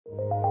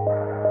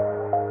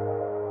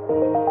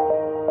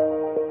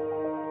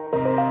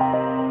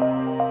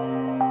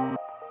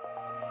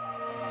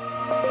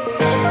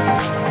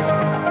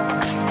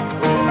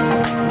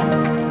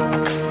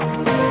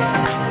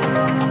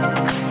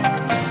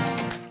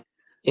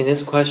In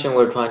this question,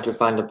 we're trying to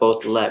find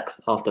both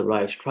legs of the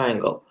right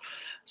triangle.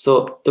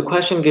 So the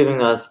question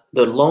giving us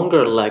the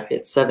longer leg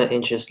is 7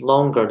 inches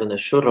longer than the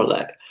shorter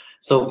leg.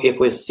 So if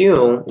we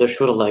assume the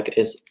shorter leg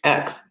is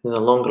x, then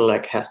the longer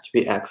leg has to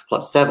be x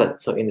plus 7.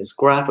 So in this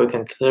graph, we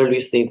can clearly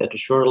see that the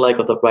shorter leg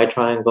of the right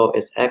triangle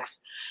is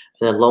x,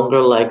 and the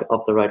longer leg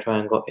of the right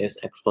triangle is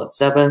x plus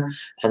 7,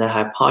 and the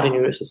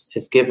hypotenuse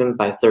is given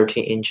by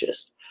 13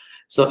 inches.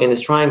 So in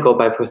this triangle,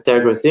 by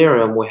Pythagorean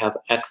theorem, we have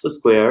x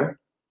squared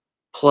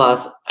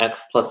plus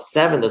x plus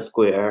 7 the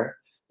square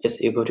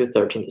is equal to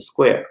 13 the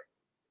square,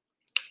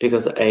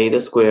 because a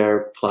the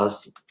square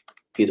plus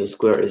b the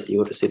square is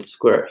equal to c the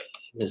square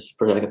in this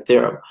Pythagorean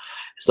theorem.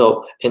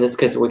 So in this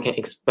case, we can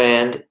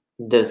expand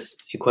this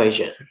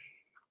equation.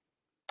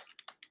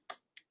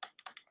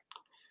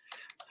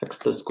 X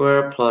to the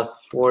square plus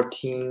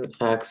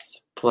 14x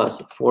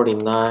plus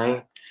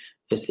 49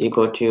 is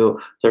equal to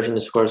 13 to the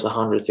square is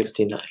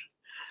 169.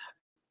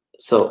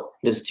 So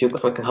these two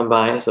we can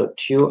combine. So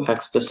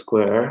 2x to the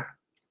square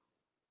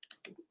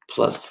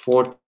plus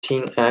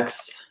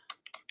 14x.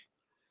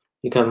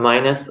 You can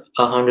minus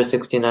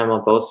 169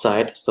 on both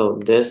sides. So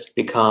this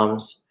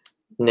becomes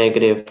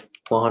negative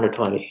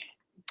 120,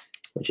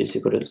 which is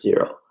equal to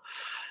 0.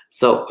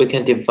 So we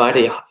can divide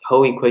the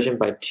whole equation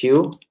by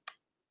 2.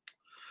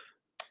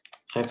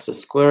 X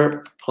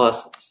squared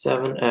plus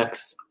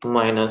 7x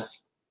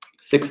minus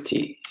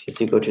 60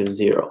 is equal to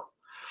 0.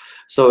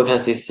 So we can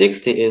see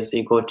 60 is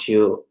equal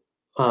to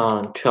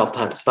 12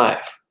 times 5.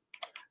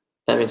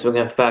 That means we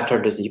can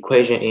factor this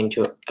equation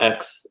into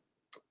x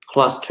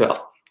plus 12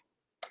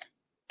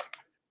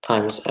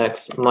 times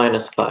x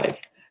minus 5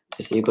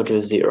 is equal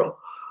to 0.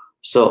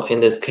 So in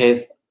this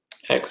case,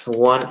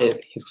 x1 is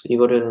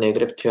equal to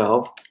negative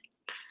 12,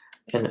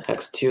 and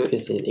x2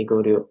 is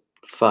equal to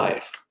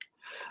 5.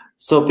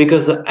 So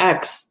because the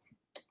x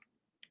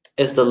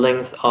is the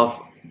length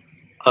of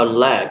a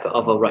leg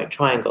of a right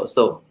triangle,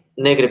 so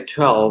negative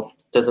 12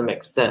 doesn't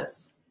make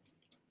sense.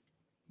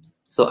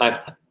 So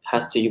x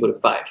has to equal to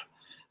 5.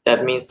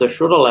 That means the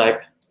shorter leg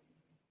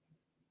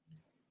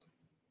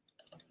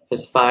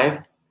is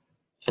 5,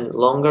 and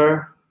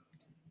longer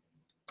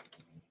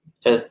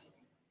is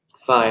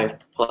 5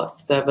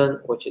 plus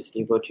 7, which is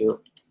equal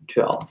to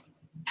 12.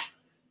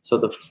 So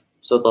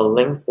the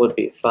length would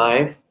be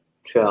 5,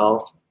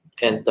 12,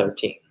 and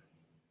 13.